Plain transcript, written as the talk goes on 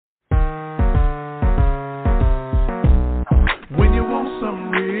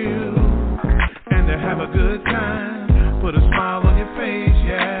a good time. Put a smile on your face,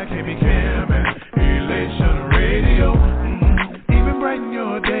 yeah. KB Cam and Elation Radio. Even brighten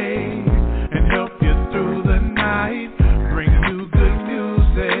your day and help you through the night. Bring you good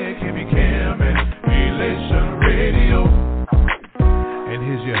music. KB Cam and Elation Radio. And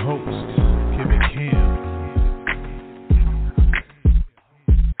here's your host, KB Cam.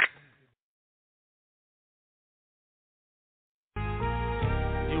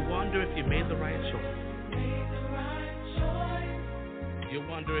 You wonder if you made the right choice. You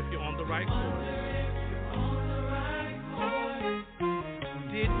wonder if you're on the right course.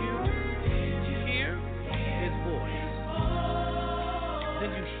 Did you hear his voice?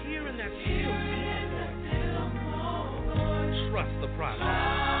 Did you hear in that still small voice? Trust the process.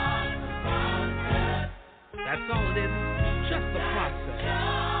 That's all it is, just the process.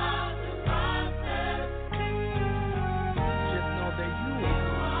 Just know that you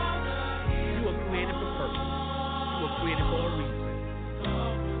are created for purpose. You are created for a reason.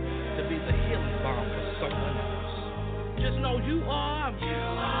 To be the healing balm for someone else. Just know you are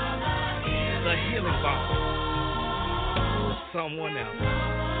the healing balm for someone else.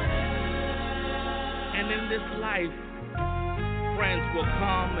 And in this life, friends will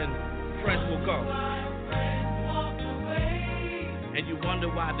come and friends will go. And you wonder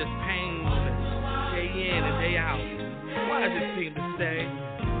why this pain, day in and day out, why does it seem to stay?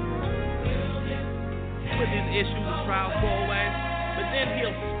 When these issues and trials go away, but then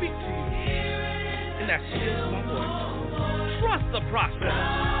he'll speak to you in that still small voice. Trust the process.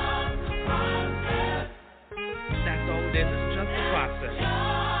 That's all it is. It's just the process.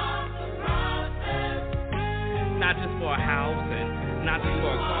 Not just for a house and not just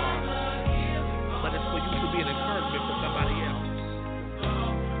for a car, but it's for you to be an encouragement for somebody else.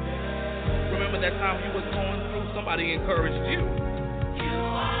 Remember that time you was going through, somebody encouraged you.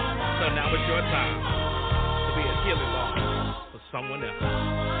 So now it's your time to be a healing balm for someone else.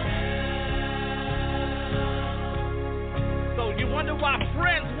 So you wonder why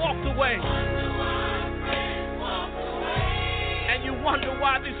friends walked away. And you wonder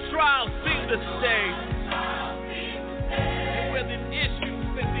why these trials seem to stay. And where these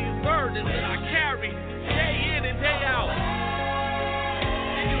issues and these burdens that I carry day in and day out.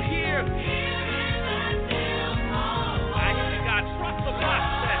 And you hear, I hear God, trust the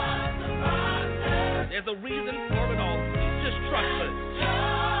process. There's a reason for it all. Just trust it.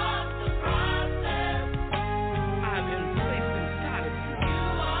 I've been placed inside of you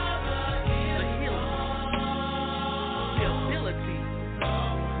the healing, the ability to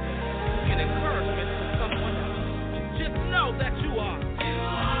be an encouragement to someone else. Just know that you are.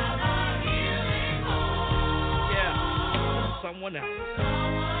 Yeah, someone else.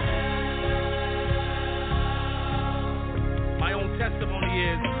 My own testimony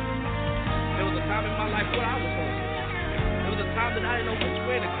is, there was a time in my life where I was hopeless. There was a time that I didn't know which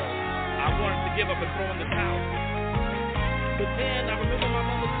way to go. I wanted to give up and throw in the towel. But then I remember my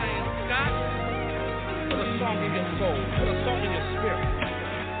mother saying, Scott, put a song in your soul, put a song in your spirit.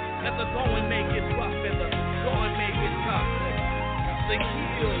 That the going may get rough and the going may get tough. The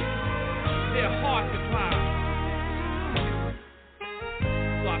hills, they're hard to climb.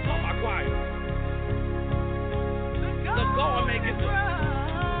 So I told my choir, the going may get rough.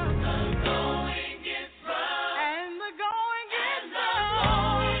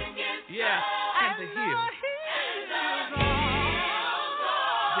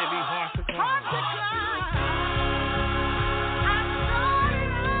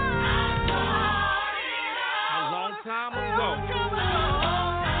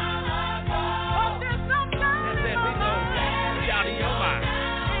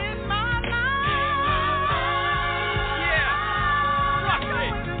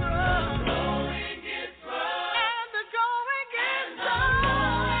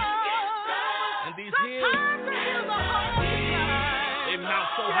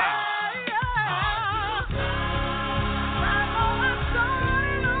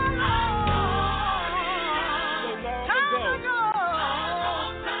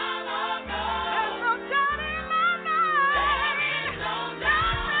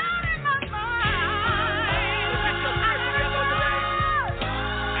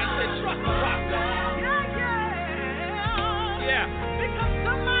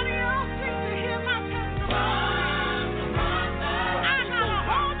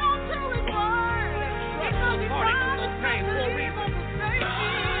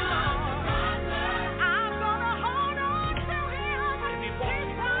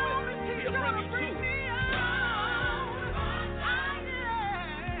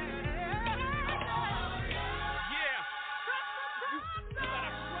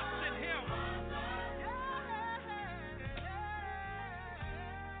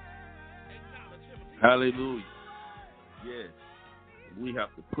 Hallelujah. Yes. We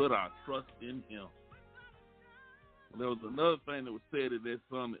have to put our trust in him. There was another thing that was said in that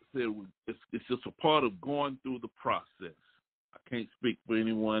song that said it's just a part of going through the process. I can't speak for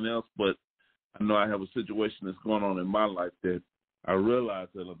anyone else, but I know I have a situation that's going on in my life that I realize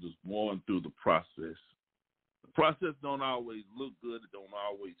that I'm just going through the process. The process don't always look good. It don't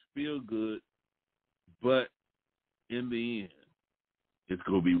always feel good. But in the end, it's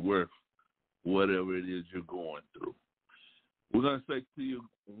going to be worth whatever it is you're going through. We're going to say to you,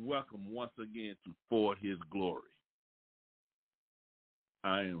 welcome once again to For His Glory.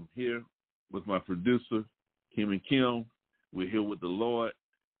 I am here with my producer, Kim and Kim. We're here with the Lord.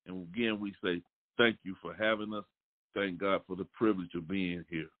 And again, we say thank you for having us. Thank God for the privilege of being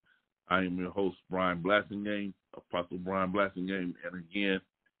here. I am your host, Bryan Blassingame, Apostle Bryan Blassingame. And again,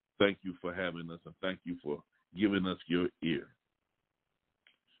 thank you for having us, and thank you for giving us your ear.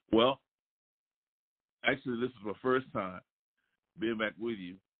 Well, actually, this is my first time being back with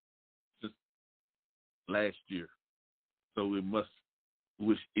you since last year. So we must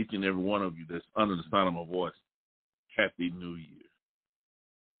wish each and every one of you that's under the sound of my voice Happy New Year.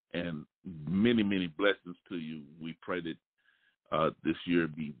 And many, many blessings to you. We pray that this year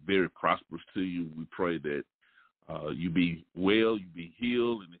be very prosperous to you. We pray that you be well, you be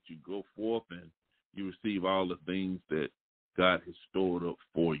healed, and that you go forth and you receive all the things that God has stored up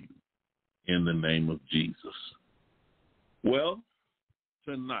for you in the name of Jesus. Well,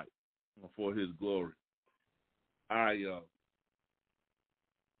 tonight, for His glory, I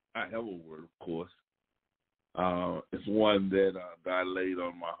have a word, of course. It's one that God laid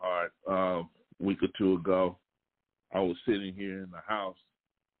on my heart a week or two ago. I was sitting here in the house,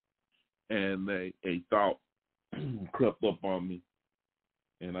 and a thought crept up on me,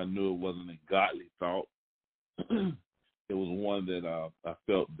 and I knew it wasn't a godly thought. It was one that I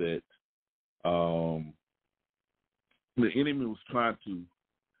felt that the enemy was trying to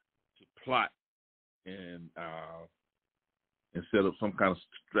plot and set up some kind of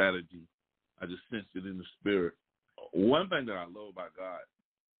strategy. I just sensed it in the spirit. One thing that I love about God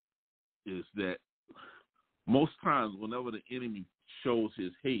is that most times whenever the enemy shows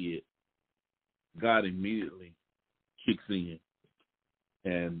his head, God immediately kicks in.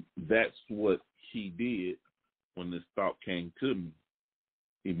 And that's what he did when this thought came to me.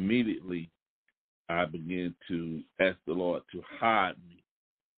 Immediately, I began to ask the Lord to hide me.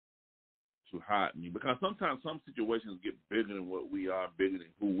 Because sometimes some situations get bigger than what we are, bigger than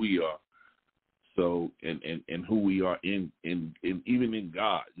who we are. So, and who we are in even in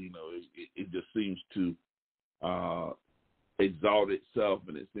God, it just seems to exalt itself,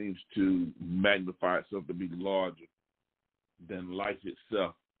 and it seems to magnify itself to be larger than life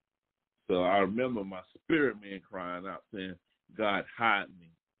itself. So I remember my spirit man crying out saying, God, hide me.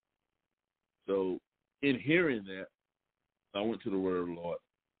 So in hearing that, I went to the word of the Lord,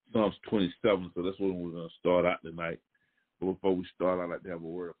 Psalms 27. So that's what we're going to start out tonight. But before we start, I'd like to have a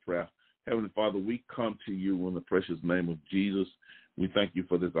word of prayer. Heavenly Father, we come to you in the precious name of Jesus. We thank you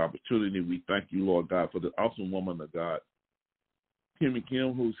for this opportunity. We thank you, Lord God, for the awesome woman of God, Kim and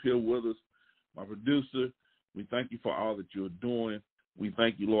Kim, who's here with us, my producer. We thank you for all that you're doing. We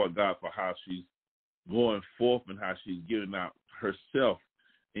thank you, Lord God, for how she's going forth and how she's giving out herself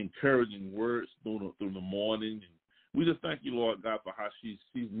encouraging words through the morning. And we just thank you, Lord God, for how she's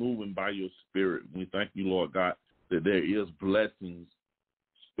moving by your spirit. We thank you, Lord God, that there is blessings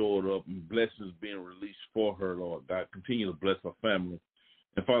stored up and blessings being released for her, Lord God. Continue to bless her family.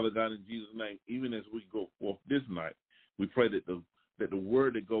 And Father God, in Jesus' name, even as we go forth this night, we pray that the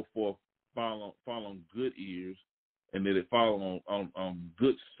word that go forth fall on good ears and that it fall on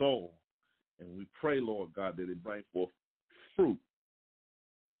good soul. And we pray, Lord God, that it bring forth fruit.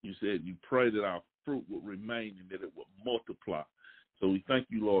 You said you pray that our fruit would remain and that it would multiply. So we thank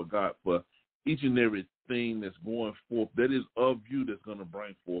you, Lord God, for each and every thing that's going forth that is of you that's going to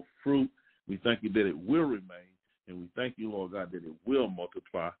bring forth fruit. We thank you that it will remain, and we thank you, Lord God, that it will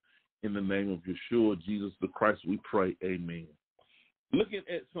multiply. In the name of Yeshua, Jesus the Christ, we pray, amen. Looking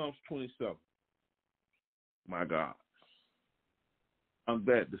at Psalms 27, my God, I'm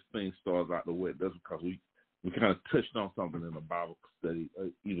glad this thing starts out the way it does because we kind of touched on something in the Bible study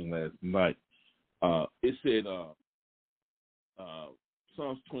even last night. It said,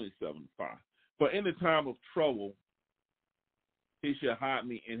 Psalms 27:5. For in the time of trouble, he shall hide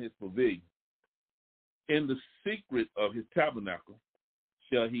me in his pavilion. In the secret of his tabernacle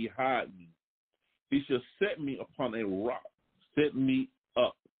shall he hide me. He shall set me upon a rock. Set me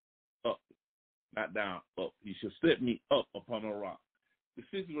up, not down, up. He shall set me up upon a rock. The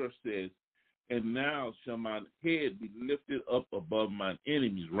 6th verse says, and now shall mine head be lifted up above mine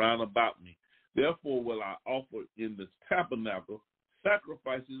enemies round about me. Therefore will I offer in this tabernacle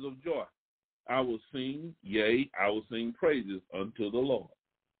sacrifices of joy. I will sing, yea, I will sing praises unto the Lord.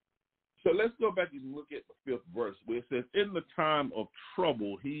 So let's go back and look at the 5th verse where it says, in the time of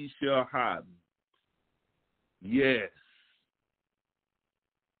trouble he shall hide me. Yes.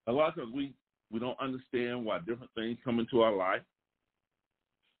 A lot of times we don't understand why different things come into our life.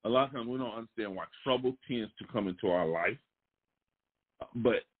 A lot of times we don't understand why trouble tends to come into our life.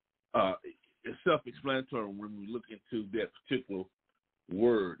 But it's self-explanatory when we look into that particular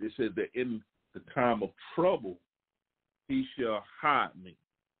word. It says that in the time of trouble, he shall hide me.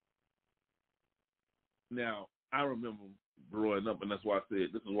 Now, I remember growing up, and that's why I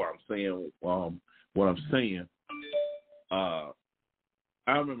said this is why I'm saying what I'm saying. I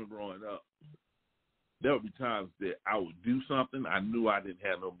remember growing up, there would be times that I would do something I knew I didn't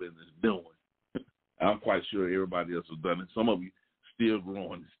have no business doing. I'm quite sure everybody else has done it. Some of you still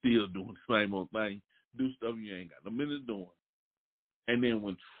growing, still doing the same old thing, do stuff you ain't got no business doing. And then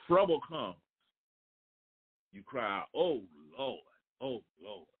when trouble comes, you cry out, oh, Lord, oh,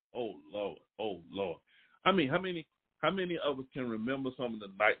 Lord, oh, Lord, oh, Lord. I mean, how many of us can remember some of the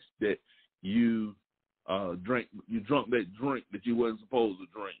nights that you drunk that drink that you wasn't supposed to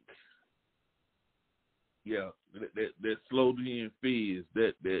drink? Yeah, that slow in fizz,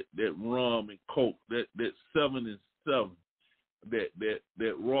 that rum and coke, that 7 and 7,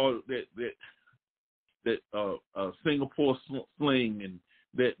 that raw that Singapore sling and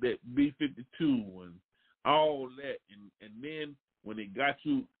that B-52 and all that, and then when it got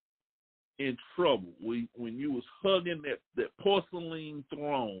you in trouble, when you was hugging that porcelain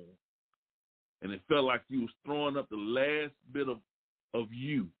throne, and it felt like you was throwing up the last bit of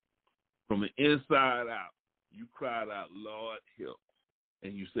you from the inside out, you cried out, Lord, help.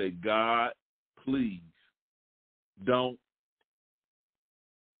 And you said, God, please don't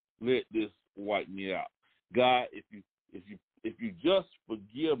let this wipe me out. God, if you just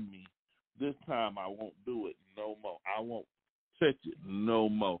forgive me, this time I won't do it no more. I won't touch it no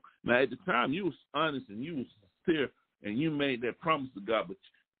more. Now, at the time, you was honest and you was sincere, and you made that promise to God, but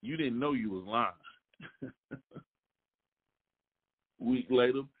you didn't know you was lying. Week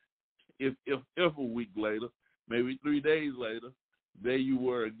later, if a week later, maybe 3 days later, there you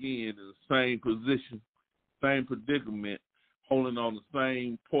were again in the same position, same predicament, holding on the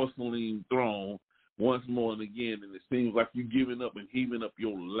same porcelain throne once more and again, and it seems like you're giving up and heaving up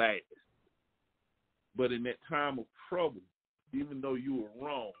your last. But in that time of trouble, even though you were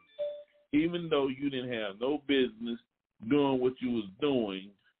wrong, even though you didn't have no business doing what you was doing,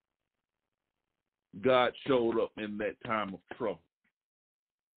 God showed up in that time of trouble.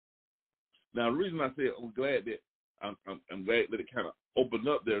 Now, the reason I say I'm glad that it kind of opened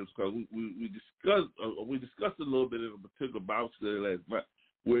up there is because we discussed a little bit in a particular Bible study last night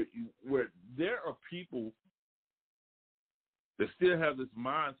where there are people that still have this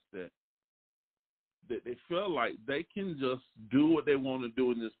mindset that they feel like they can just do what they want to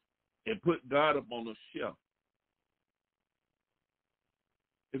do in this and put God up on a shelf.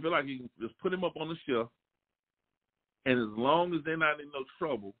 They feel like you can just put him up on the shelf, and as long as they're not in no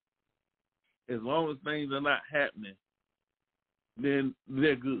trouble, as long as things are not happening, then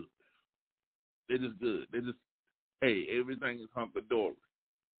they're good. They're just good. They're just, hey, everything is hunky-dory.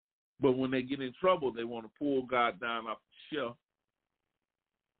 But when they get in trouble, they want to pull God down off the shelf,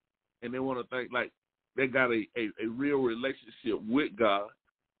 and they want to think like they got a real relationship with God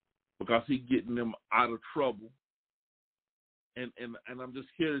because he's getting them out of trouble. And I'm just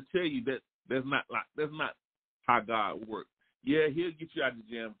here to tell you that that's not how God works. Yeah, he'll get you out of the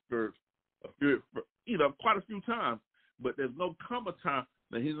jam for quite a few times, but there's no come a time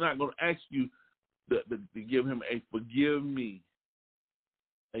that he's not going to ask you to give him a forgive me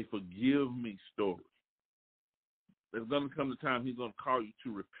story. There's going to come a time he's going to call you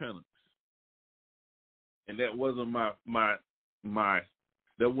to repentance. And that wasn't my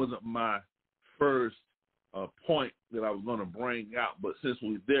first point that I was going to bring out, but since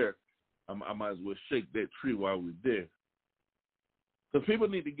we're there, I might as well shake that tree while we're there. So people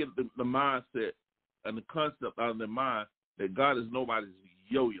need to get the mindset and the concept out of their mind that God is nobody's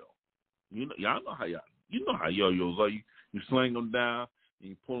yo-yo. Y'all know how yo-yos are. You sling them down and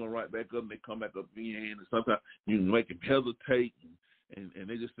you pull them right back up and they come back up again. And sometimes you make them hesitate and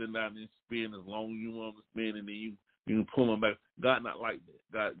they just sit down and spin as long as you want them to spin, and then you can pull them back. God not like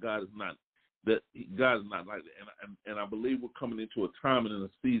that. God is not that. God is not like that. And I believe we're coming into a time and in a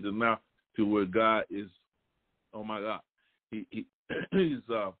season now to where God is, oh my God, he's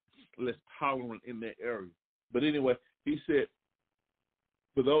less tolerant in that area. But anyway, he said,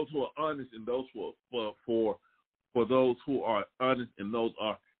 for those who are honest and those for those who are honest and those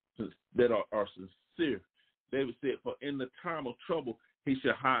are that are sincere. David said, for in the time of trouble, he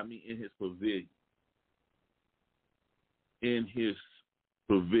shall hide me in his pavilion. In his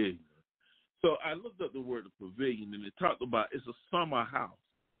pavilion. So I looked up the word pavilion, and it talked about it's a summer house.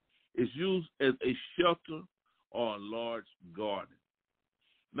 It's used as a shelter or a large garden.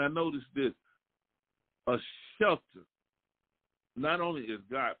 Now notice this, a shelter, not only is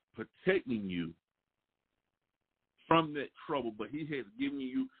God protecting you from that trouble, but he has given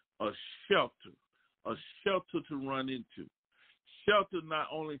you a shelter to run into. Shelter not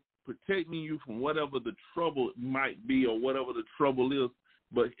only protecting you from whatever the trouble might be or whatever the trouble is,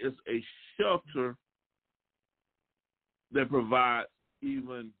 but it's a shelter that provides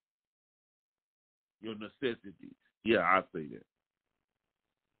even your necessities. Yeah, I say that.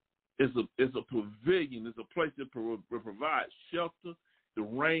 It's a pavilion. It's a place that provides shelter, the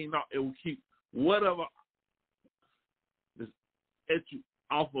rain. It will keep whatever is at you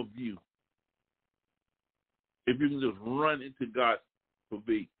off of you. If you can just run into God's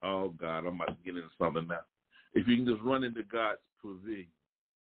pavilion. Oh, God, I'm about to get into something now. If you can just run into God's pavilion.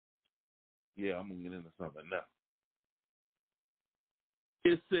 Yeah, I'm going to get into something now.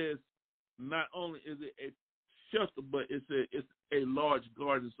 It says not only is it a shelter, but it's a large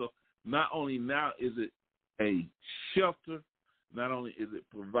garden. So not only now is it a shelter, not only is it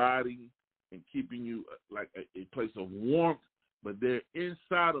providing and keeping you like a place of warmth, but there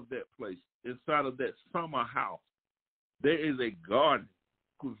inside of that place, inside of that summer house, there is a garden,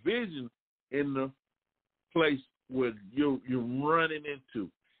 provision in the place where you're running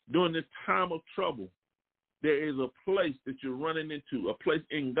into. During this time of trouble, there is a place that you're running into, a place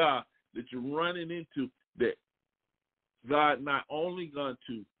in God that you're running into that God not only going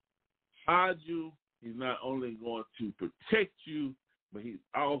to hide you, he's not only going to protect you, but he's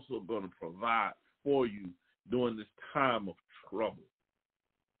also going to provide for you during this time of trouble.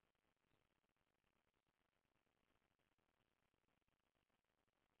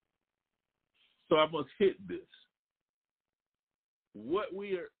 So I must hit this. What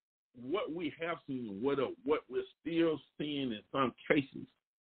we have seen, what we're still seeing in some cases,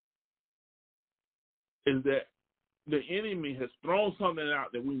 is that the enemy has thrown something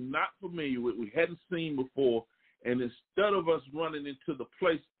out that we're not familiar with, we hadn't seen before, and instead of us running into the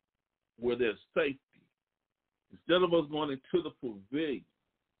place where there's safety, instead of us going into the pavilion,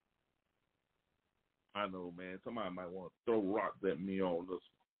 I know, man, somebody might want to throw rocks at me on this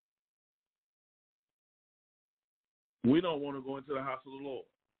one. We don't want to go into the house of the Lord.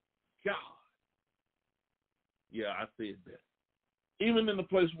 God. Yeah, I said that. Even in the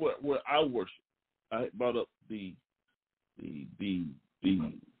place where I worship, I brought up the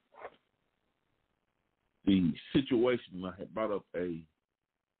situation. I had brought up a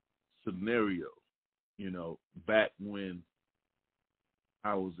scenario, back when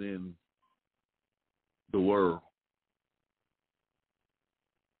I was in the world.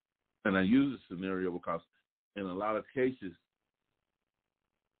 And I use this scenario because in a lot of cases,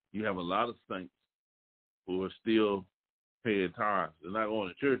 you have a lot of saints who are still paying tithes. They're not going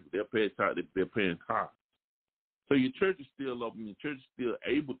to church, but they're paying tithes. So your church is still open, your church is still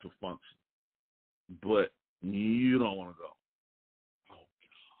able to function, but you don't want to go. Oh,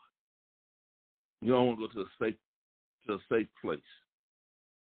 God. You don't want to go to a safe place.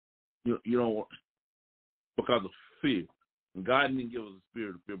 You don't want, because of fear. And God didn't give us a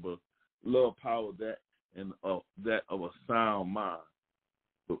spirit of fear, but love, power, that, and that of a sound mind.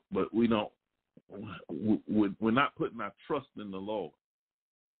 But we don't. We're not putting our trust in the Lord.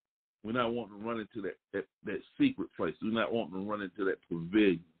 We're not wanting to run into that secret place. We're not wanting to run into that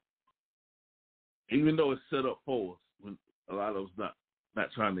pavilion, even though it's set up for us. When a lot of us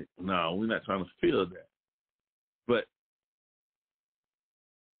not trying to. No, we're not trying to feel that. But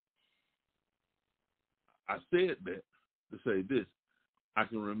I said that to say this. I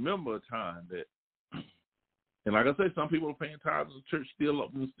can remember a time that. And like I say, some people are paying tithes. The church still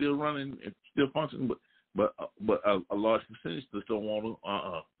up and still running and still functioning, but a large percentage just don't want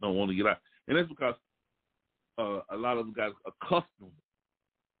to get out. And that's because a lot of them got accustomed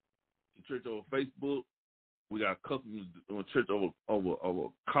to church over Facebook. We got accustomed to doing church over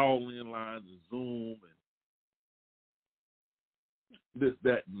call-in lines and Zoom and this,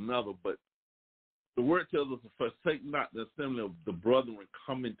 that, and another. But the word tells us to forsake not the assembly of the brethren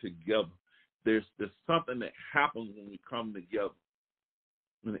coming together. There's something that happens when we come together.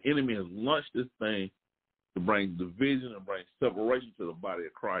 When the enemy has launched this thing to bring division and bring separation to the body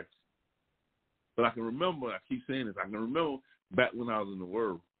of Christ. But I can remember, I keep saying this, I can remember back when I was in the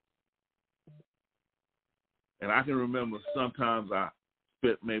world. And I can remember sometimes I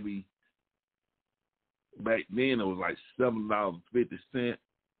spent maybe, back then it was like $7.50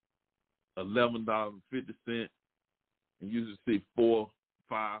 $11.50, and you used to see 4,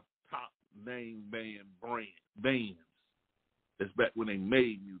 5 top name bands. That's back when they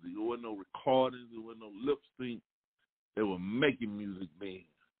made music. There wasn't no recordings. There wasn't no lip sync. They were making music then.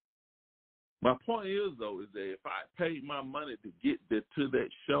 My point is, though, is that if I paid my money to get there to that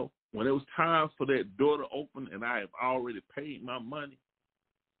show, when it was time for that door to open and I have already paid my money,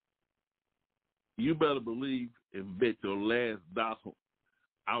 you better believe and bet your last dollar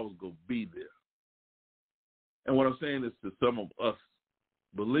I was going to be there. And what I'm saying is to some of us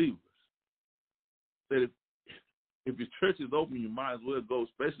believers, that if your church is open, you might as well go,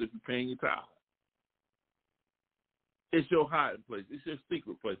 especially if you're paying your tithe. It's your hiding place. It's your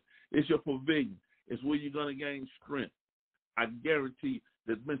secret place. It's your pavilion. It's where you're going to gain strength. I guarantee you,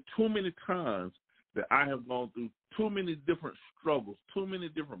 there's been too many times that I have gone through too many different struggles, too many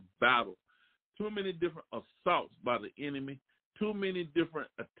different battles, too many different assaults by the enemy, too many different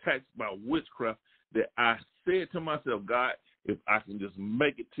attacks by witchcraft that I said to myself, God, if I can just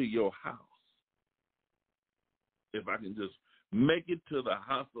make it to your house, if I can just make it to the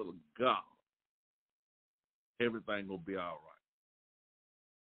house of God, everything will be all right.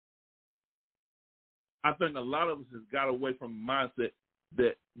 I think a lot of us has got away from the mindset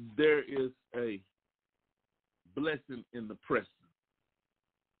that there is a blessing in the pressing.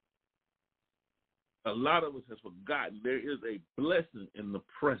 A lot of us has forgotten there is a blessing in the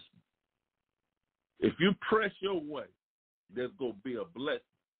pressing. If you press your way, there's going to be a blessing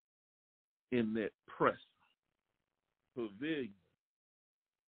in that press. Pavilion.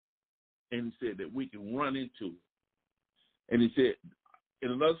 And he said that we can run into it. And he said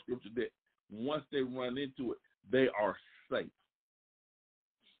in another scripture that once they run into it, they are safe.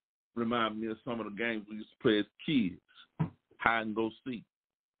 Remind me of some of the games we used to play as kids. Hide and go seek.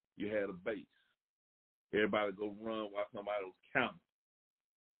 You had a base. Everybody go run while somebody was counting.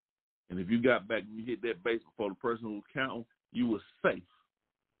 And if you got back and you hit that base before the person who was counting, you were safe.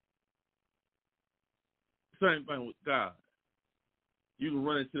 Same thing with God. You can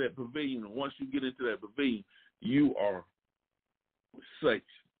run into that pavilion, and once you get into that pavilion, you are safe.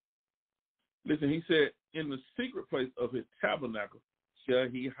 Listen, he said, in the secret place of his tabernacle shall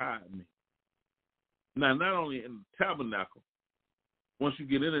he hide me. Now, not only in the tabernacle, once you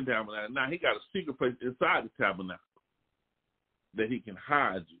get in the tabernacle, now he got a secret place inside the tabernacle that he can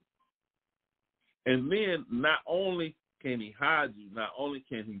hide you. And then not only can he hide you, not only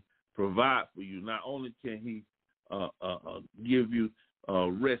can he provide for you, not only can he give you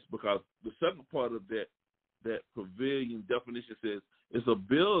rest, because the second part of that pavilion definition says it's a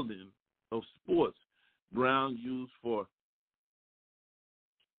building of sports, ground used for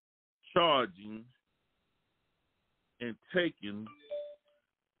charging and taking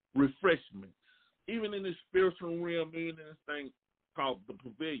refreshments. Even in the spiritual realm, even in this thing called the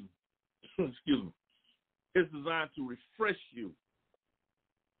pavilion, excuse me, it's designed to refresh you.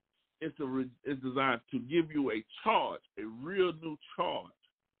 It's designed to give you a charge, a real new charge.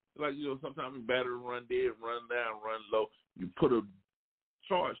 Like, sometimes your battery run dead, run down, run low. You put a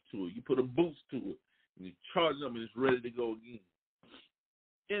charge to it. You put a boost to it. And you charge them, and it's ready to go again.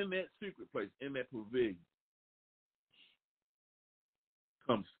 In that secret place, in that pavilion,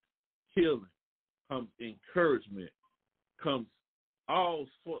 comes healing, comes encouragement, comes all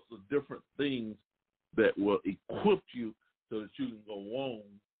sorts of different things that will equip you so that you can go on,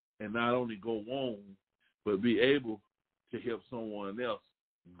 and not only go on, but be able to help someone else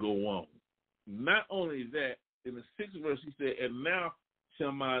go on. Not only that, in the 6th verse he said, and now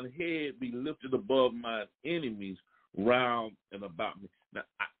shall mine head be lifted above mine enemies round and about me. Now,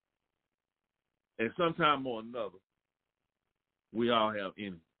 at some time or another, we all have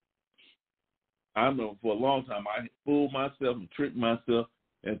enemies. I know for a long time I fooled myself and tricked myself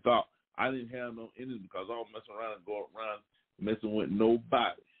and thought I didn't have no enemies because I don't mess around and go around messing with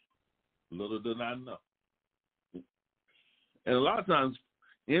nobody. Little did I know. And a lot of times,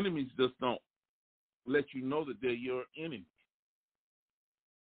 enemies just don't let you know that they're your enemy.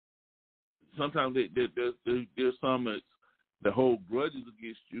 Sometimes there's some that hold grudges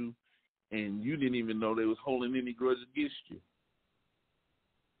against you, and you didn't even know they was holding any grudges against you.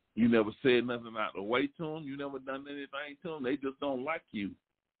 You never said nothing out the way to them. You never done anything to them. They just don't like you.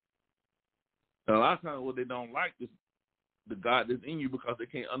 And a lot of times what they don't like is the God that's in you because they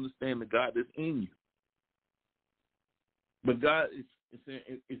can't understand the God that's in you. But God is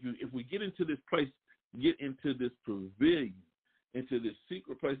saying, if we get into this place, get into this pavilion, into this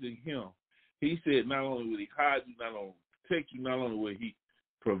secret place in Him, He said not only will He hide you, not only protect you, not only will He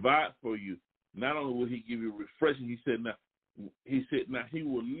provide for you, not only will He give you refreshing, He said now He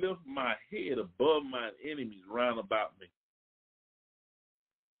will lift my head above my enemies round about me.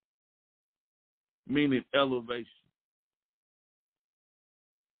 meaning elevation,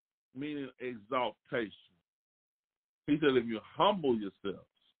 meaning exaltation. He said, if you humble yourselves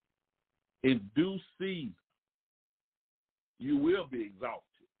in due season, you will be exalted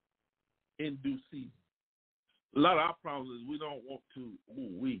in due season. A lot of our problems is we don't want to,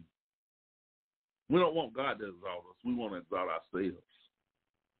 we don't want God to exalt us. We want to exalt ourselves.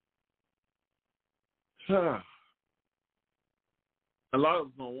 A lot of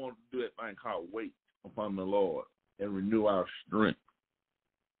us don't want to do that thing called wait upon the Lord and renew our strength.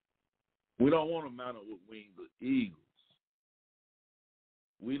 We don't want to mount up with wings of eagles.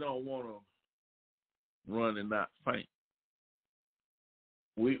 We don't want to run and not faint.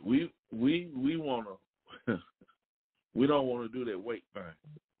 We want to. We don't want to do that wait thing.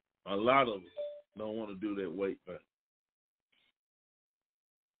 A lot of us don't want to do that wait thing.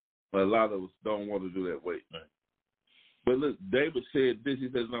 A lot of us don't want to do that wait thing. But look, David said this. He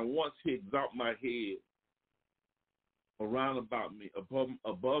says, now once he exalt my head around about me,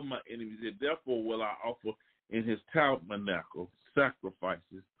 above my enemies, therefore will I offer in his tabernacle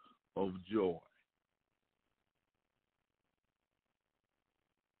sacrifices of joy.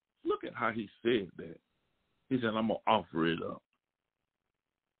 Look at how he said that. He said, I'm going to offer it up.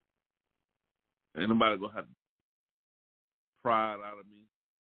 Ain't nobody going to have to pry it out of me.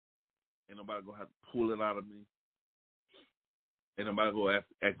 Ain't nobody going to have to pull it out of me. Ain't nobody going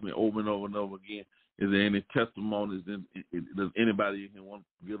to ask me over and over and over again, is there any testimonies? Does anybody even want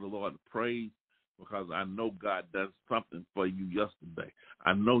to give the Lord the praise? Because I know God does something for you yesterday.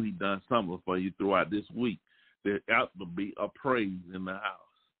 I know he done something for you throughout this week. There ought to be a praise in the house.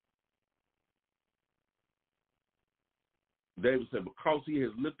 David said, because he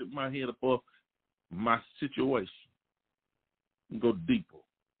has lifted my head above my situation. Go deeper.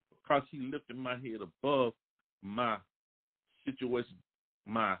 Because he lifted my head above my situation,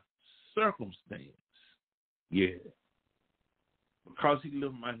 my circumstance. Yeah. Because he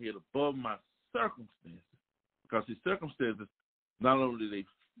lifted my head above my circumstances. Because his circumstances, not only do they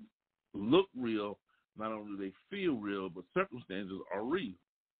look real, not only do they feel real, but circumstances are real.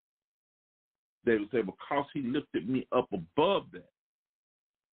 David said, because he lifted me up above that,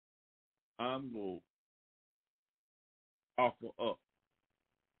 I'm going to offer up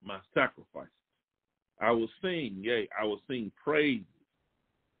my sacrifices. I will sing, I will sing praises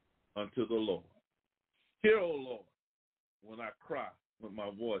unto the Lord. Hear, O Lord, when I cry with my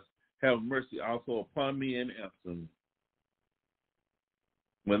voice, have mercy also upon me and answer me.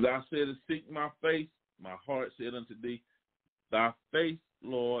 When thou saidst, seek my face, my heart said unto thee, thy face,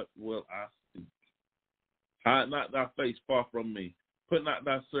 Lord, will I seek. Hide not thy face far from me. Put not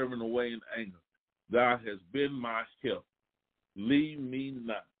thy servant away in anger. Thou hast been my help. Leave me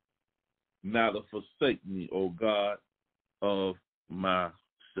not, neither forsake me, O God of my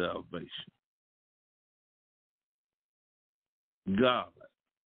salvation. God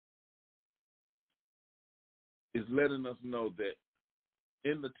is letting us know that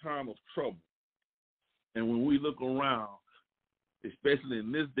in the time of trouble, and when we look around, especially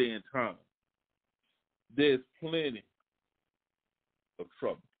in this day and time, there's plenty of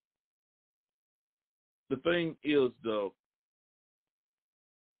trouble. The thing is, though,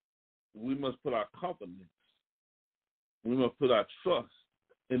 we must put our confidence, we must put our trust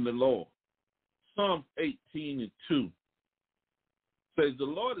in the Lord. Psalms 18:2 says, the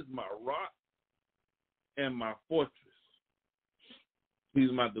Lord is my rock and my fortress.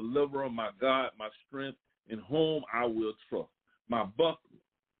 He's my deliverer, my God, my strength, in whom I will trust, my buckler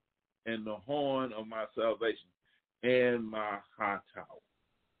and the horn of my salvation, and my high tower.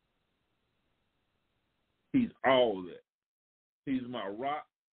 He's all that. He's my rock.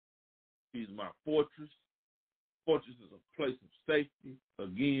 He's my fortress. Fortress is a place of safety.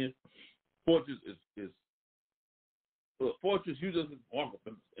 Again, fortress is a fortress. You just walk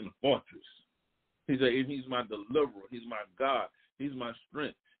up in a fortress. He said, he's my deliverer. He's my God. He's my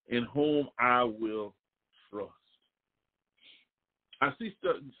strength, in whom I will trust. I see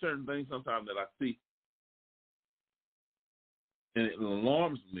certain things sometimes that I see, and it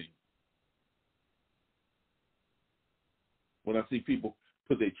alarms me when I see people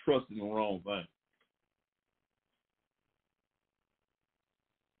put their trust in the wrong thing.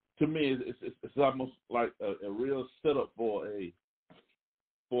 To me, it's almost like a real setup for a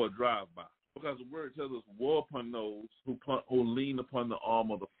drive-by. Because the word tells us, woe upon those who lean upon the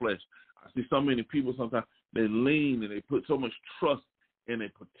arm of the flesh. I see so many people sometimes, they lean and they put so much trust in a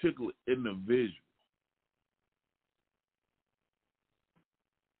particular individual.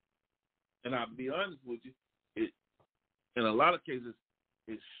 And I'll be honest with you, in a lot of cases,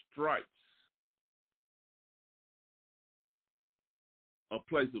 it strikes a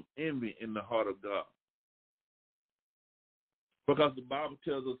place of envy in the heart of God. Because the Bible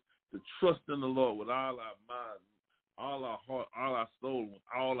tells us to trust in the Lord with all our mind, all our heart, all our soul, with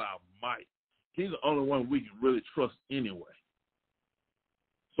all our might. He's the only one we can really trust anyway.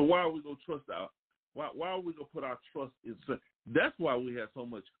 So why are we going to trust why are we going to put our trust in sin? That's why we have so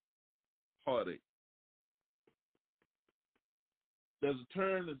much heartache. There's a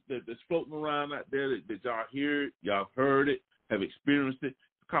term that's floating around out there that y'all hear it, y'all have heard it, have experienced it.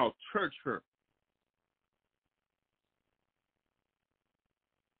 It's called church hurt.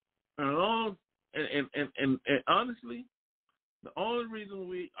 And honestly, the only reason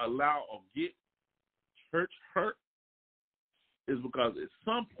we allow or get church hurt is because at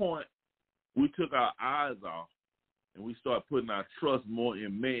some point we took our eyes off and we started putting our trust more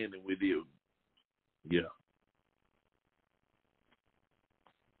in man than we did. Yeah.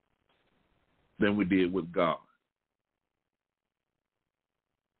 Than we did with God.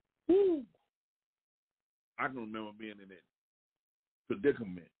 Woo. I can remember being in that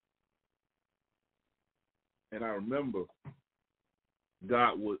predicament. And I remember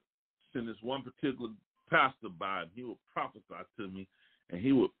God would send this one particular pastor by, and he would prophesy to me, and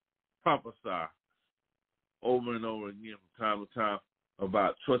he would prophesy over and over again from time to time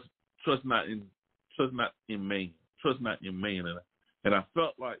about trust not in man. And I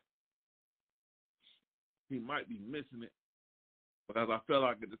felt like he might be missing it, because I felt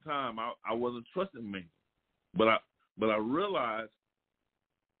like at the time I wasn't trusting man. But I realized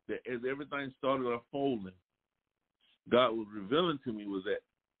that as everything started unfolding, God was revealing to me was that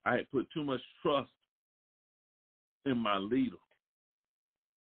I had put too much trust in my leader,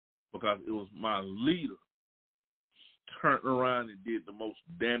 because it was my leader turned around and did the most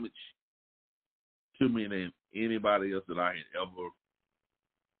damage to me than anybody else that I had ever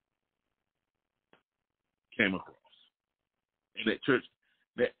came across. And that church,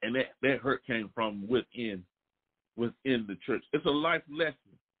 that hurt came from within the church. It's a life lesson.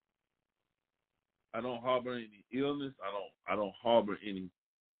 I don't harbor any illness. I don't harbor any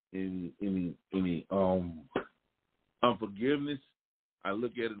unforgiveness. I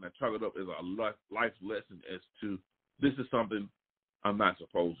look at it and I chalk it up as a life lesson as to this is something I'm not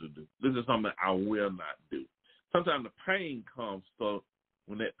supposed to do. This is something I will not do. Sometimes the pain comes, so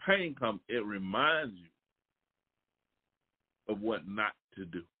when that pain comes, it reminds you of what not to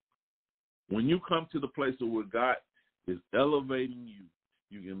do. When you come to the place where God is elevating you,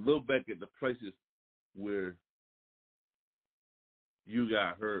 you can look back at the places where you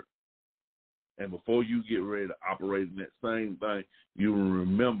got hurt, and before you get ready to operate in that same thing, you will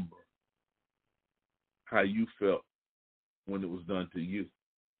remember how you felt when it was done to you.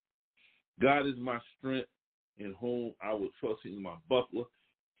 God is my strength, in whom I will trust. He's my buckler.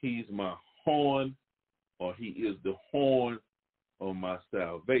 He's my horn, or he is the horn of my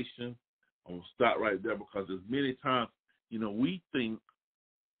salvation. I'm going to stop right there, because there's many times, we think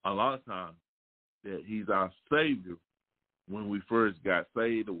a lot of times that he's our Savior when we first got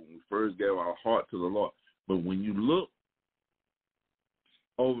saved or when we first gave our heart to the Lord. But when you look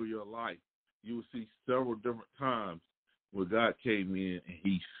over your life, you will see several different times where God came in and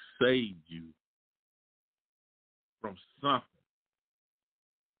he saved you from something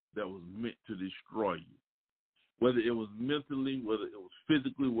that was meant to destroy you. Whether it was mentally, whether it was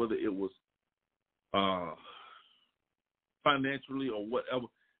physically, whether it was financially or whatever,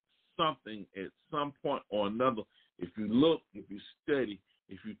 something at some point or another, if you look, if you study,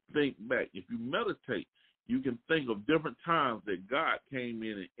 if you think back, if you meditate, you can think of different times that God came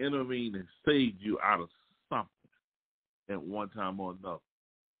in and intervened and saved you out of something at one time or another.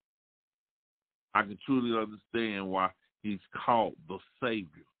 I can truly understand why he's called the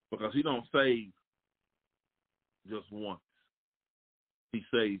Savior, because he don't save just once. He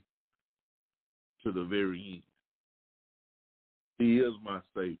saves to the very end. He is my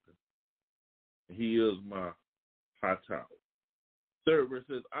Savior. He is my high tower. Third verse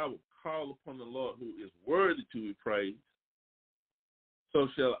says, I will call upon the Lord who is worthy to be praised. So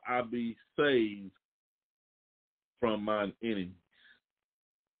shall I be saved from mine enemies.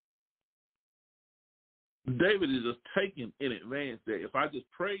 David is just taking in advance that if I just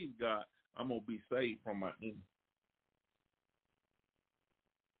praise God, I'm going to be saved from my enemies.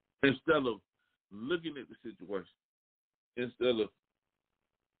 Instead of looking at the situation, instead of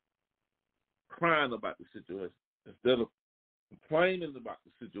crying about the situation, instead of complaining about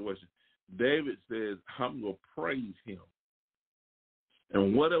the situation, David says, I'm going to praise him.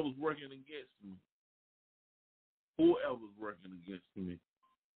 And whatever's working against me, whoever's working against me,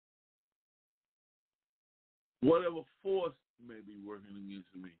 whatever force may be working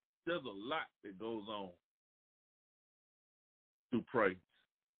against me, there's a lot that goes on through praise.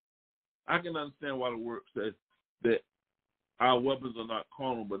 I can understand why the word says that our weapons are not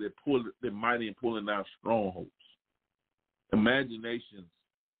carnal, but they're mighty in pulling down strongholds, imaginations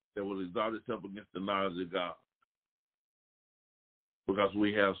that will exalt itself against the knowledge of God. Because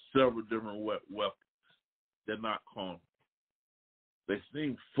we have several different weapons. They're not carnal. They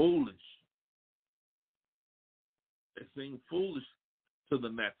seem foolish. They seem foolish to the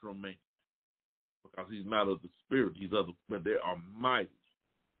natural man because he's not of the spirit. But they are mighty.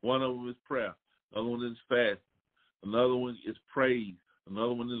 One of them is prayer. Another one is fasting. Another one is praise.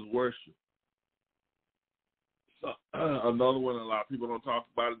 Another one is worship. Another one, a lot of people don't talk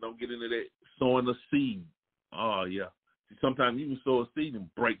about it, don't get into that, sowing a seed. Oh, yeah. See, sometimes you can sow a seed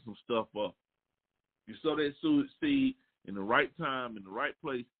and break some stuff up. You sow that seed in the right time, in the right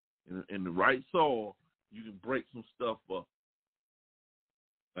place, in the right soil, you can break some stuff up.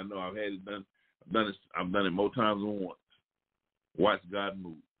 I know I've had it done. I've done it more times than once. Watch God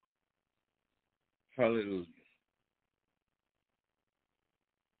move. Hallelujah.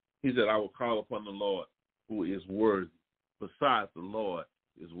 He said, I will call upon the Lord who is worthy. Besides, the Lord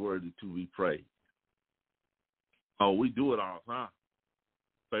is worthy to be praised. Oh, we do it all the time.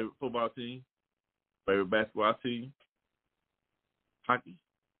 Favorite football team? Favorite basketball team? Hockey?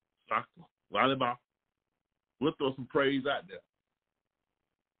 Soccer? Volleyball? We'll throw some praise out there.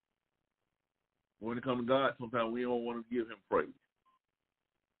 When it comes to God, sometimes we don't want to give him praise.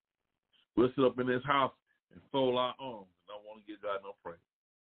 We'll sit up in this house and fold our arms and don't want to give God no praise.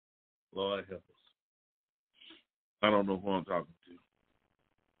 Lord help us. I don't know who I'm talking to.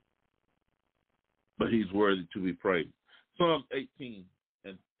 But he's worthy to be praised. Psalms 18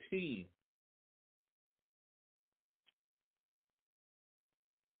 and 10.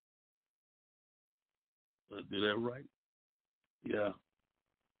 Did I do that right? Yeah.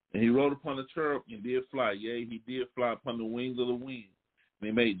 And he rode upon the cherub and did fly. Yea, he did fly upon the wings of the wind. And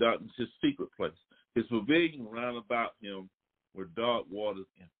he made darkness his secret place. His pavilion round about him were dark waters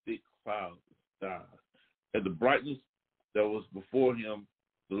and thick clouds and stars. At the brightness that was before him,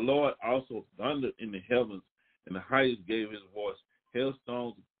 the Lord also thundered in the heavens, and the highest gave his voice,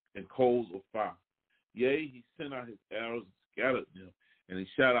 hailstones and coals of fire. Yea, he sent out his arrows and scattered them, and he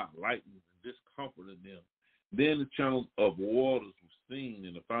shot out lightnings and discomforted them. Then the channels of waters were seen,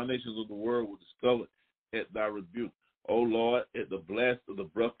 and the foundations of the world were discovered at thy rebuke. O Lord, at the blast of the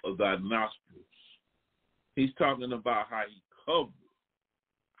breath of thy nostrils. He's talking about how he covered,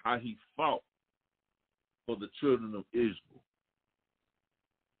 how he fought for the children of Israel.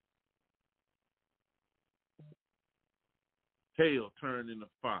 Hail turned into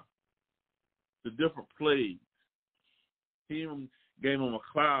fire. The different plagues. He gave them a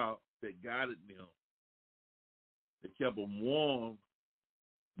cloud that guided them, that kept them warm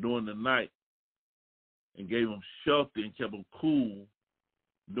during the night, and gave them shelter and kept them cool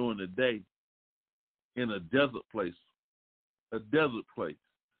during the day in a desert place. A desert place.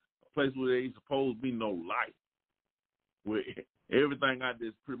 A place where there ain't supposed to be no light. Where everything out there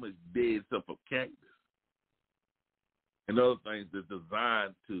is pretty much dead except for cactus. And other things that's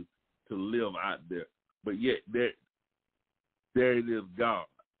designed to live out there. But yet there it is, God.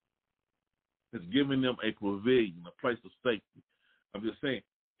 It's giving them a pavilion, a place of safety. I'm just saying,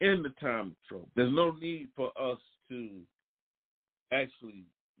 in the time of trouble, there's no need for us to actually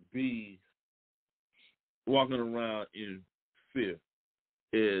be walking around in fear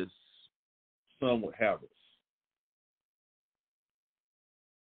as some would have us.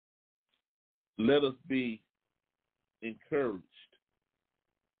 Let us be encouraged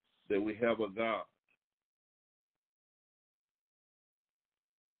that we have a God.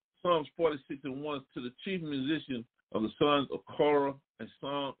 Psalms 46 and 1, to the chief musician of the sons of Korah and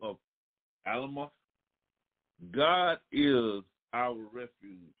son of Alamoth, God is our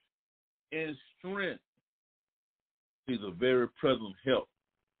refuge. In strength, he's a very present help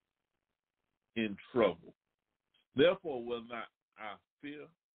in trouble. Therefore will not I fear,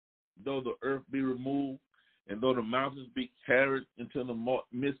 though the earth be removed, and though the mountains be carried into the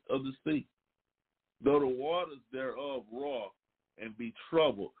midst of the sea, though the waters thereof roar and be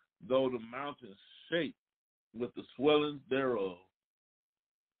troubled, though the mountains shake with the swelling thereof,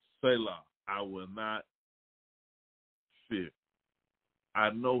 Selah, I will not fear.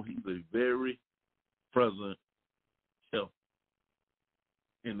 I know he's a very present help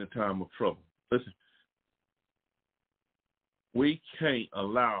in the time of trouble. Listen, we can't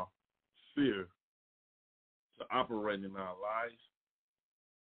allow fear to operate in our lives.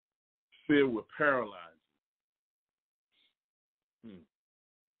 Fear will paralyze.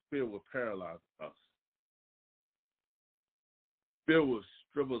 Fear will paralyze us. Fear will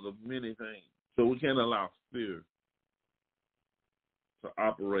strip us of many things. So we can't allow fear to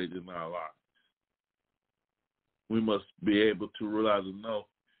operate in our lives. We must be able to realize and know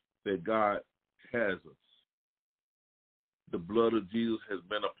that God has us. The blood of Jesus has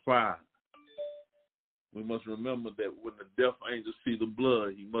been applied. We must remember that when the death angel sees the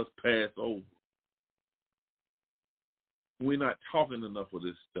blood, he must pass over. We're not talking enough of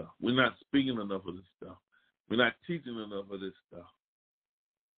this stuff. We're not speaking enough of this stuff. We're not teaching enough of this stuff.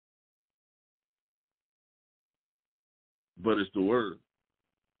 But it's the word.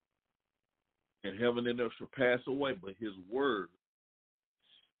 And heaven and earth shall pass away, but his word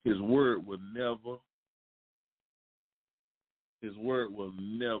will never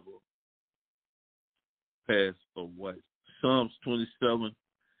pass away. Psalms 27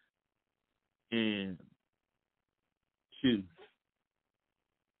 and 2.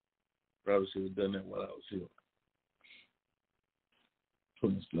 Probably should have done that while I was here.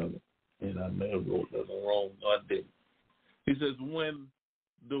 27. And I may have wrote that wrong. No, I didn't. He says, when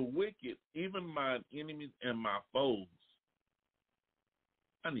the wicked, even mine enemies and my foes,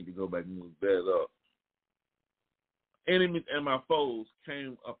 I need to go back and look that up. Enemies and my foes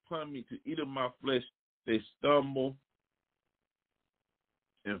came upon me to eat of my flesh. They stumble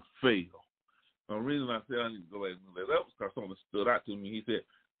and fail. The reason I said I need to go back and look that up was because something stood out to me. He said,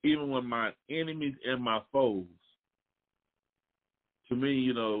 even when my enemies and my foes. To me,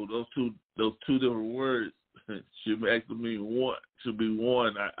 you know, those two different words should actually mean one. Should be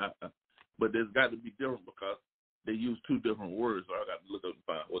one. But there's got to be different because they use two different words. So I got to look up and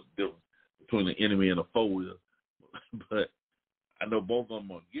find what the difference between the enemy and a foe is. But I know both of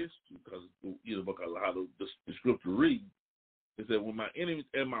them are against you because how the scripture reads. It said, when my enemies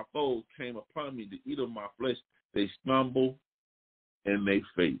and my foes came upon me to eat of my flesh, they stumble and they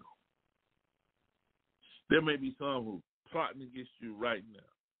fail. There may be some who plotting against you right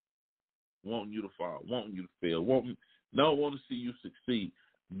now, wanting you to fall, wanting you to fail, don't want to see you succeed.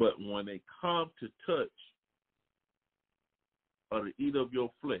 But when they come to touch or to eat of your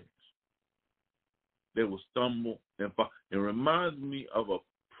flesh, they will stumble and fall. It reminds me of a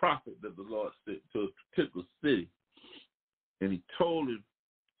prophet that the Lord sent to a particular city, and he told him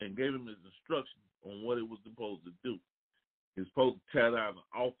and gave him his instructions on what it was supposed to do. He was supposed to tear down an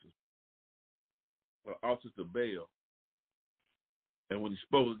altar to Baal. And when he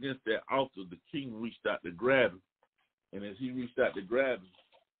spoke against that altar, the king reached out to grab him. And as he reached out to grab him,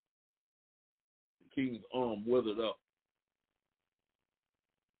 the king's arm withered up.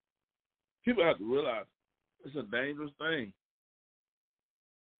 People have to realize it's a dangerous thing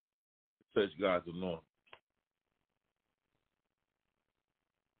to touch God's anointing.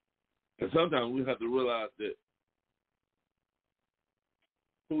 And sometimes we have to realize that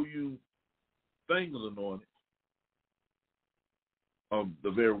who you think is anointed are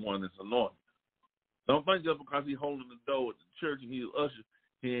the very one that's anointed. Don't think just because he's holding the door at the church and he's usher,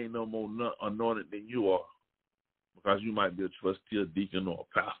 he ain't no more anointed than you are. Because you might be a trustee, a deacon, or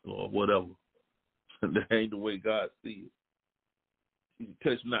a pastor, or whatever. That ain't the way God sees it. He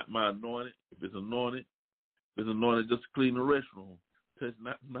touch not my anointed. If it's anointed just to clean the restroom. Touch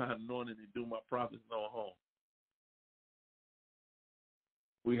not my anointed and do my prophets no harm.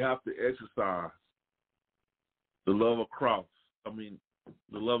 We have to exercise the love of Christ. The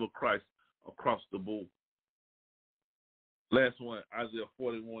love of Christ across the board. Last one, Isaiah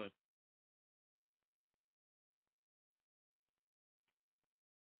 41.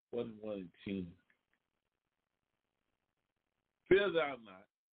 And 10. Fear thou not,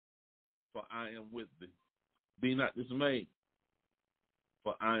 for I am with thee. Be not dismayed,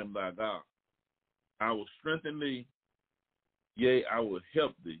 for I am thy God. I will strengthen thee, yea, I will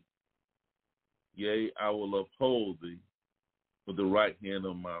help thee. Yea, I will uphold thee with the right hand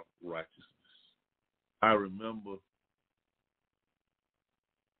of my righteousness. I remember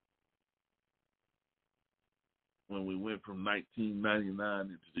when we went from 1999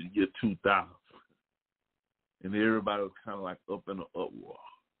 into the year 2000, and everybody was kind of like up in an uproar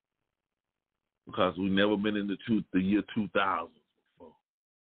because we never been in the year 2000 before.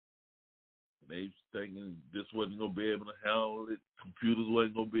 And they was thinking this wasn't going to be able to handle it. Computers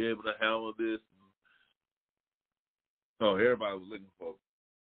wasn't going to be able to handle this. So everybody was looking for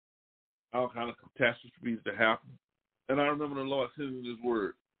all kind of catastrophes to happen. And I remember the Lord sending this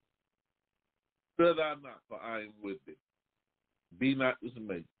word. Fear thou not, for I am with thee. Be not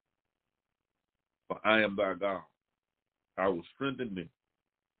dismayed, for I am thy God. I will strengthen thee.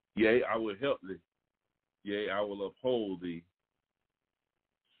 Yea, I will help thee. Yea, I will uphold thee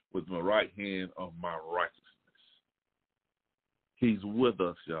with my right hand of my righteousness. He's with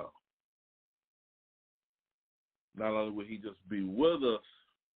us, y'all. Not only will he just be with us,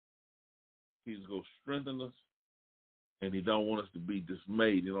 he's going to strengthen us And he don't want us to be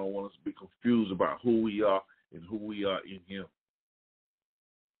dismayed. He don't want us to be confused about who we are and who we are in him.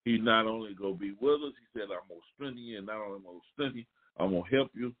 He not only going to be with us, he said, I'm going to strengthen you, and not only am I going to strengthen you, I'm going to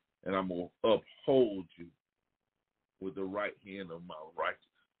help you, and I'm going to uphold you with the right hand of my righteousness.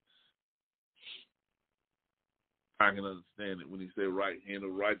 I can understand it when he say right hand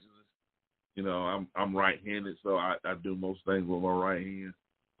of righteousness. You know, I'm right-handed, so I do most things with my right hand.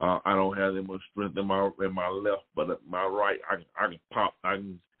 I don't have that much strength in my left, but my right, I can pop. I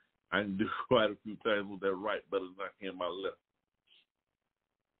can do quite a few things with that right, better than I can my left.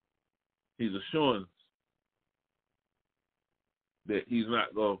 He's assuring us that he's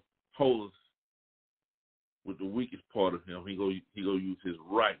not going to hold us with the weakest part of him. He go use his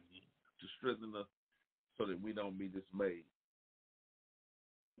right hand to strengthen us so that we don't be dismayed.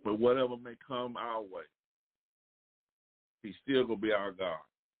 But whatever may come our way, he's still going to be our God.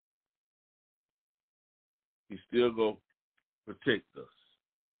 He's still going to protect us.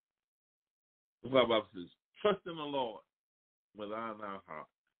 That's why the Bible says, trust in the Lord with all our heart.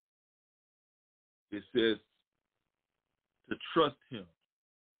 It says to trust him.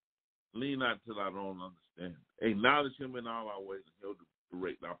 Lean not to our own understanding. Acknowledge him in all our ways, and he'll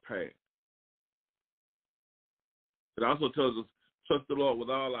direct our path. It also tells us, trust the Lord with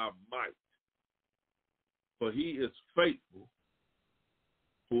all our might, for he is faithful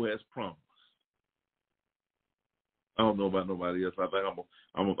who has promised. I don't know about nobody else. I think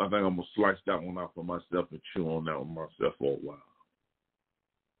I'm gonna slice that one out for myself and chew on that one myself for a while,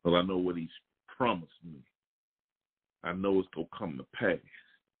 because I know what he's promised me. I know it's gonna come to pass.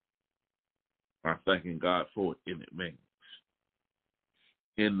 I'm thanking God for it in advance.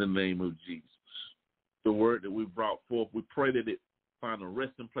 In the name of Jesus, the word that we brought forth, we pray that it find a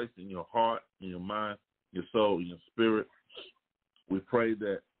resting place in your heart, in your mind, your soul, in your spirit. We pray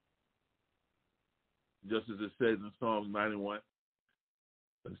that, just as it says in Psalm 91,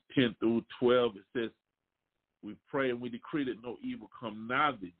 verse 10 through 12, it says, we pray and we decree that no evil come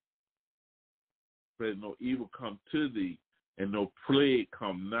nigh thee. Pray that no evil come to thee, and no plague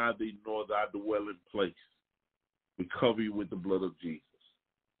come nigh thee, nor thy dwelling place. We cover you with the blood of Jesus.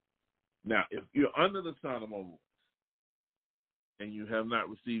 Now, if you're under the sound of my voice, and you have not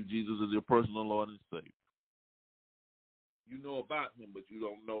received Jesus as your personal Lord and Savior, you know about him, but you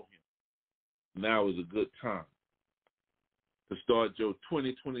don't know him. Now is a good time to start your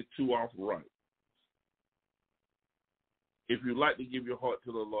 2022 off right. If you'd like to give your heart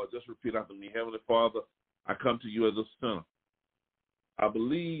to the Lord, just repeat after me. Heavenly Father, I come to you as a sinner. I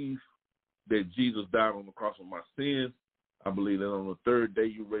believe that Jesus died on the cross for my sins. I believe that on the third day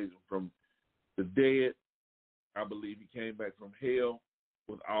you raised him from the dead. I believe he came back from hell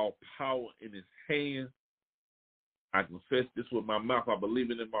with all power in his hand. I confess this with my mouth. I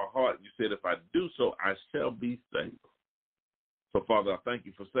believe it in my heart. You said if I do so, I shall be saved. So, Father, I thank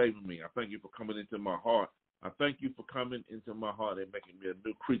you for saving me. I thank you for coming into my heart. I thank you for coming into my heart and making me a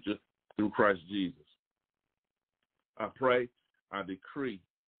new creature through Christ Jesus. I pray, I decree,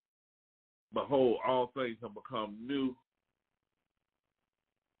 behold, all things have become new.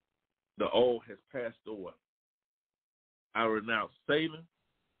 The old has passed away. I renounce Satan.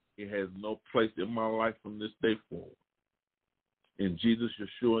 It has no place in my life from this day forward. In Jesus'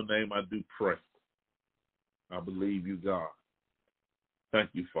 Yeshua name, I do pray. I believe you, God.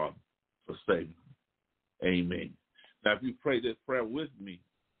 Thank you, Father, for saving me. Amen. Now, if you pray this prayer with me,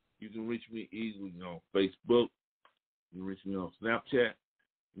 you can reach me easily on Facebook. You can reach me on Snapchat.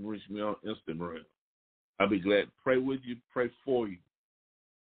 You can reach me on Instagram. I'll be glad to pray with you, pray for you.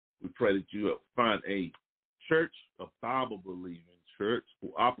 We pray that you find a church, a Bible-believing church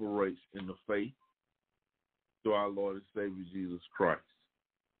who operates in the faith through our Lord and Savior Jesus Christ.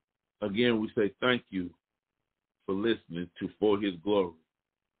 Again, we say thank you for listening to For His Glory.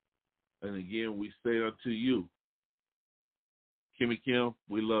 And again, we say unto you, Kimmy Kim,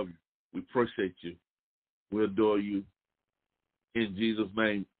 we love you. We appreciate you. We adore you. In Jesus'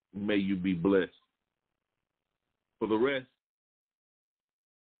 name, may you be blessed. For the rest,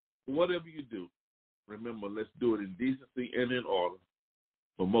 whatever you do, remember, let's do it in decency and in order.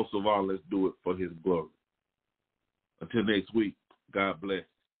 But most of all, let's do it for His glory. Until next week, God bless.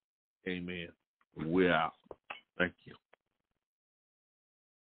 Amen. We're out. Thank you.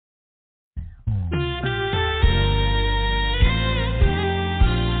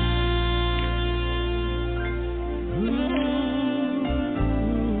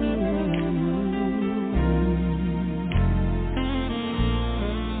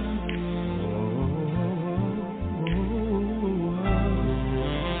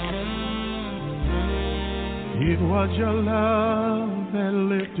 It was your love that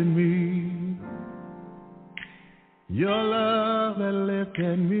lifted me. Your love that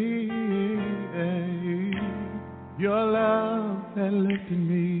lifted me. Your love that lifted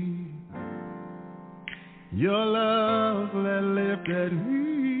me. Your love that lifted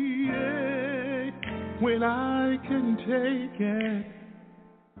me. When I couldn't take it.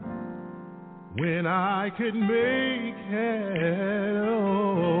 When I could make it.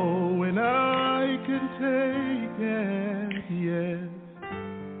 Oh, when I could take it. Yes.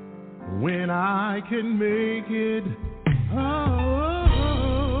 When I can make it, oh,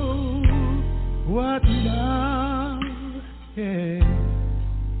 what love, yes,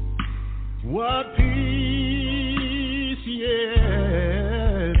 what peace,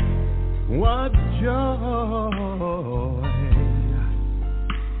 yes, what joy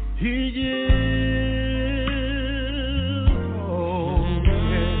He gives, oh,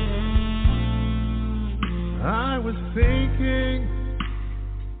 yes. I was thinking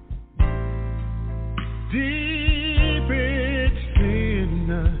deep in sin,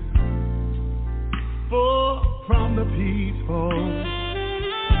 for from the peaceful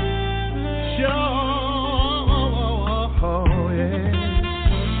shore, yeah.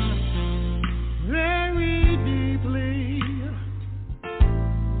 Very deeply,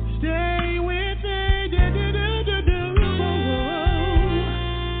 stay with me,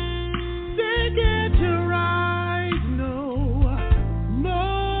 they get to rise, no.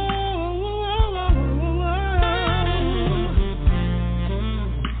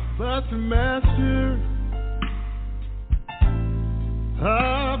 But the master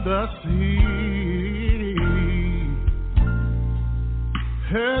of the sea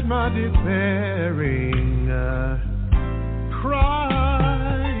heard my despairing cry.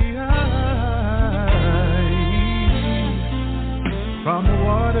 From the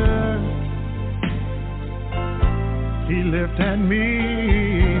water He lifted me.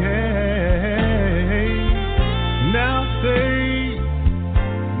 Now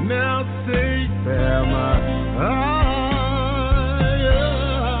say, bear my eye.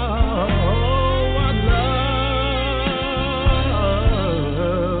 Oh, what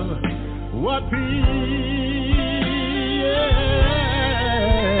love, what peace,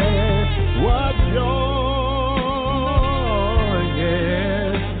 yes, what joy,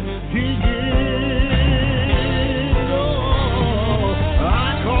 yes, He gives. Oh, I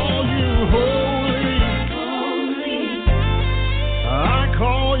call you holy, I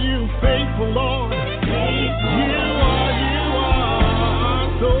call you faithful, Lord. You are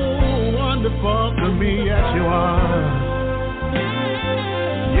so wonderful to me, yes you are.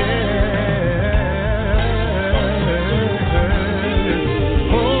 Yeah.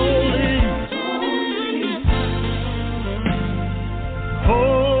 Holy,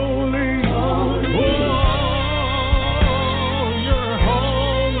 holy, holy. Oh, you're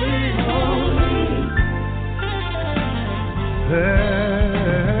holy, holy.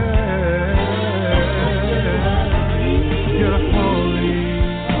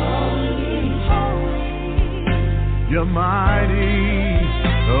 You're mighty,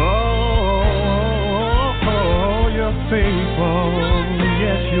 oh, you're faithful,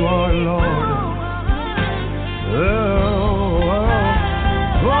 yes you are, Lord.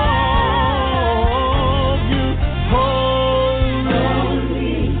 You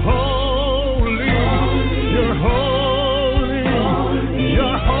holy, holy, you're holy,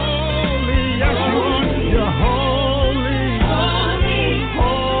 you're holy, yes you are, you're holy,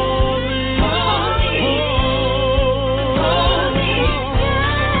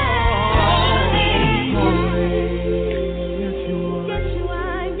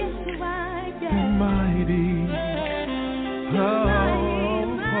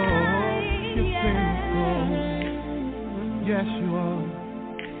 yes you are.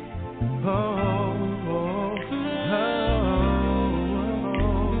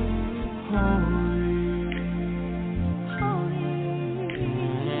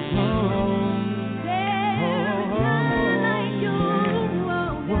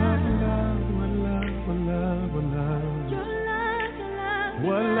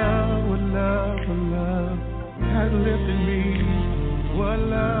 What love has lifted me. What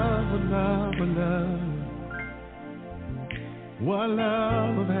love, what love, what love. What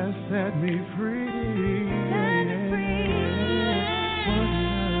love has set me free. Set me free.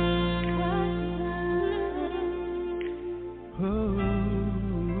 What love. Oh.